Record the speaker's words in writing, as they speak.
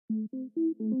Okay,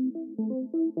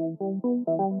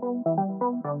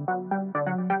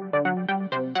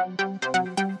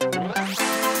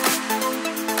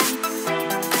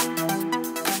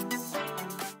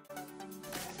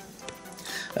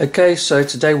 so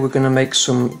today we're going to make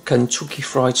some Kentucky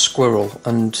Fried Squirrel,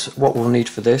 and what we'll need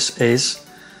for this is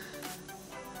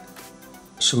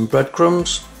some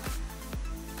breadcrumbs,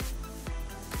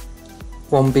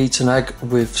 one beaten egg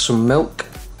with some milk,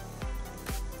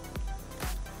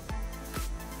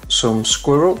 some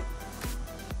squirrel,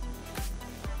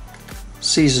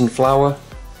 seasoned flour,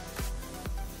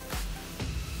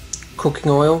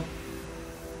 cooking oil,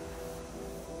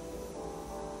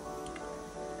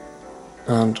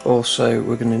 and also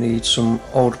we're going to need some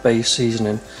Old Bay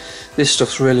seasoning. This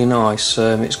stuff's really nice.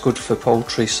 It's good for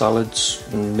poultry, salads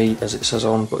and meat as it says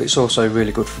on, but it's also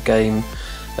really good for game.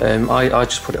 I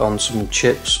just put it on some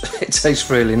chips. It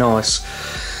tastes really nice.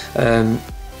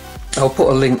 I'll put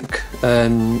a link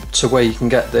to where you can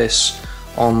get this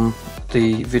on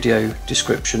the video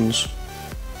descriptions.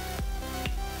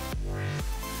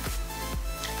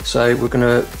 So we're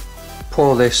going to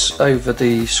pour this over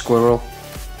the squirrel.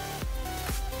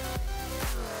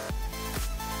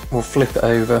 We'll flip it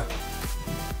over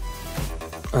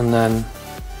and then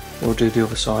we'll do the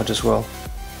other side as well.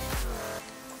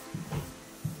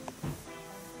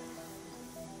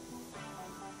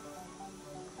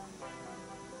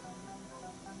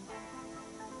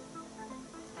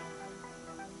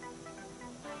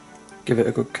 Give it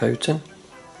a good coating.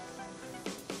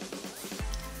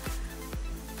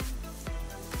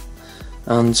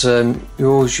 And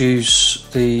you always use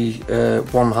the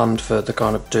one hand for the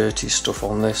kind of dirty stuff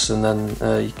on this, and then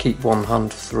you keep one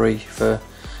hand free for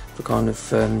kind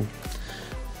of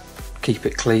keep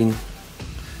it clean.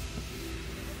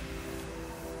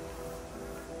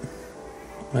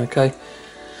 Okay,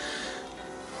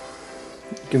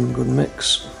 give them a good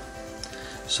mix.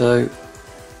 So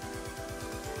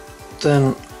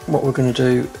then what we're going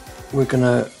to do, we're going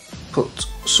to put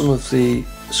some of the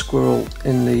squirrel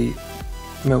in the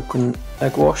milk and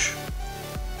egg wash.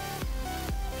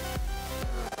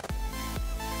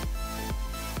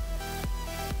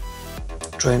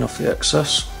 Drain off the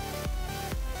excess.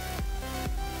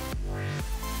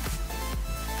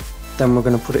 Then we're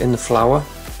going to put it in the flour.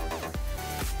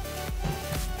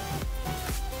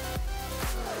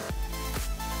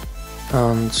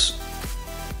 And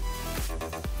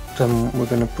then we're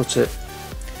going to put it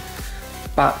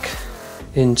back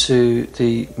into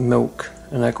the milk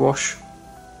and egg wash.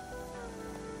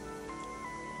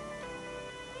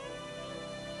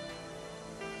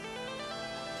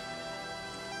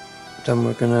 Then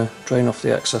we're going to drain off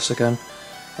the excess again,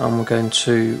 and we're going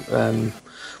to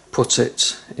put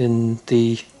it in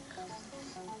the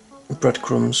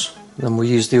breadcrumbs. Then we'll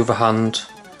use the other hand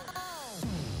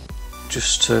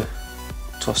just to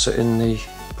toss it in the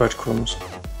breadcrumbs.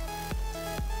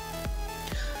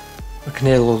 I can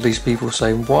hear all these people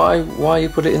saying, why you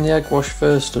put it in the egg wash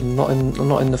first and not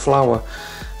in the flour?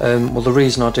 Well, the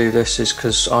reason I do this is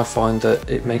because I find that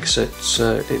it makes it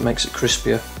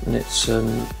crispier, and it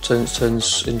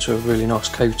turns into a really nice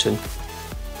coating.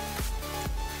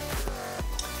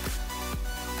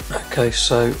 Okay,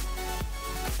 so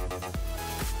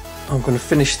I'm going to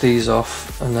finish these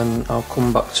off, and then I'll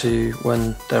come back to you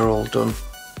when they're all done.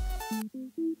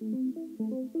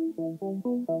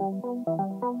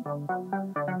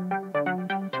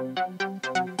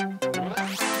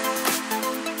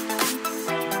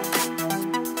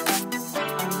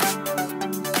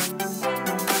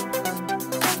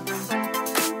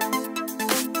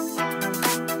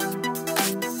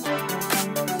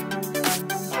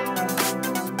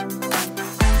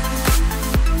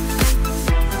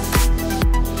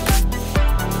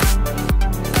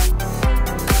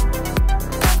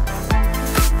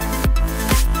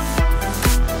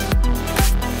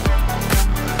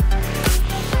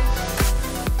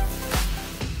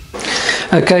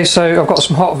 Okay, so I've got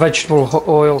some hot vegetable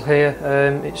oil here.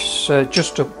 It's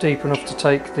just up deep enough to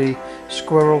take the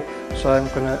squirrel, so I'm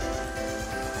going to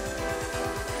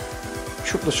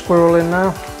chuck the squirrel in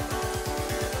now.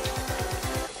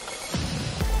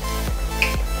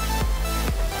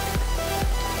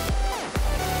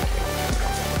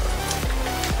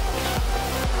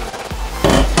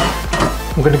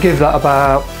 I'm going to give that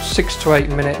about 6 to 8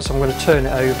 minutes. I'm going to turn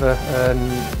it over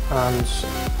and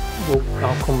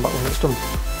I'll come back when it's done.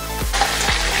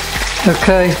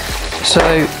 Okay,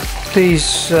 so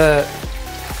these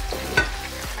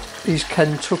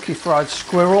Kentucky Fried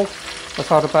Squirrel, I've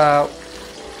had about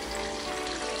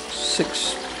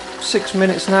six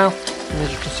minutes now, and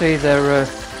as you can see they're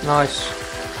nice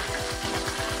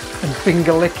and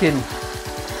finger licking.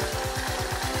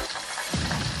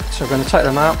 So we're going to take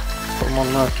them out, put them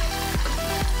on there.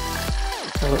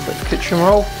 A little bit of kitchen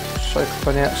roll, soak up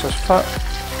any excess fat.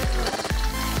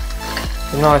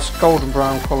 A nice golden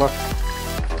brown colour.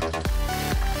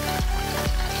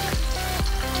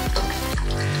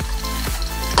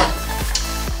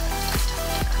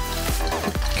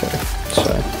 Okay, so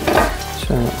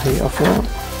turn that heat off now.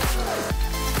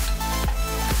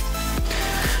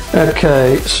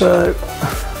 Okay, so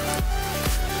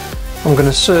I'm going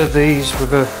to serve these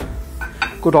with a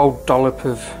good old dollop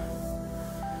of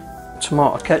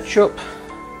tomato ketchup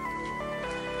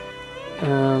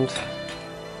and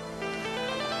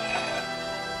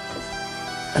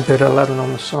a bit of lemon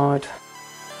on the side.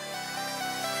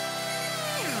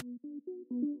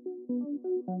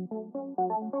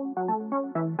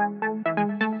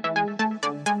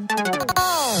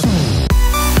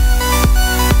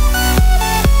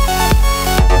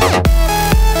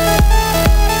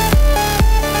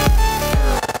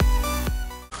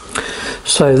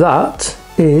 So that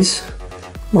is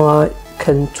my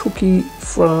Kentucky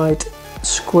fried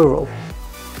squirrel.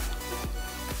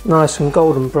 Nice and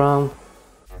golden brown.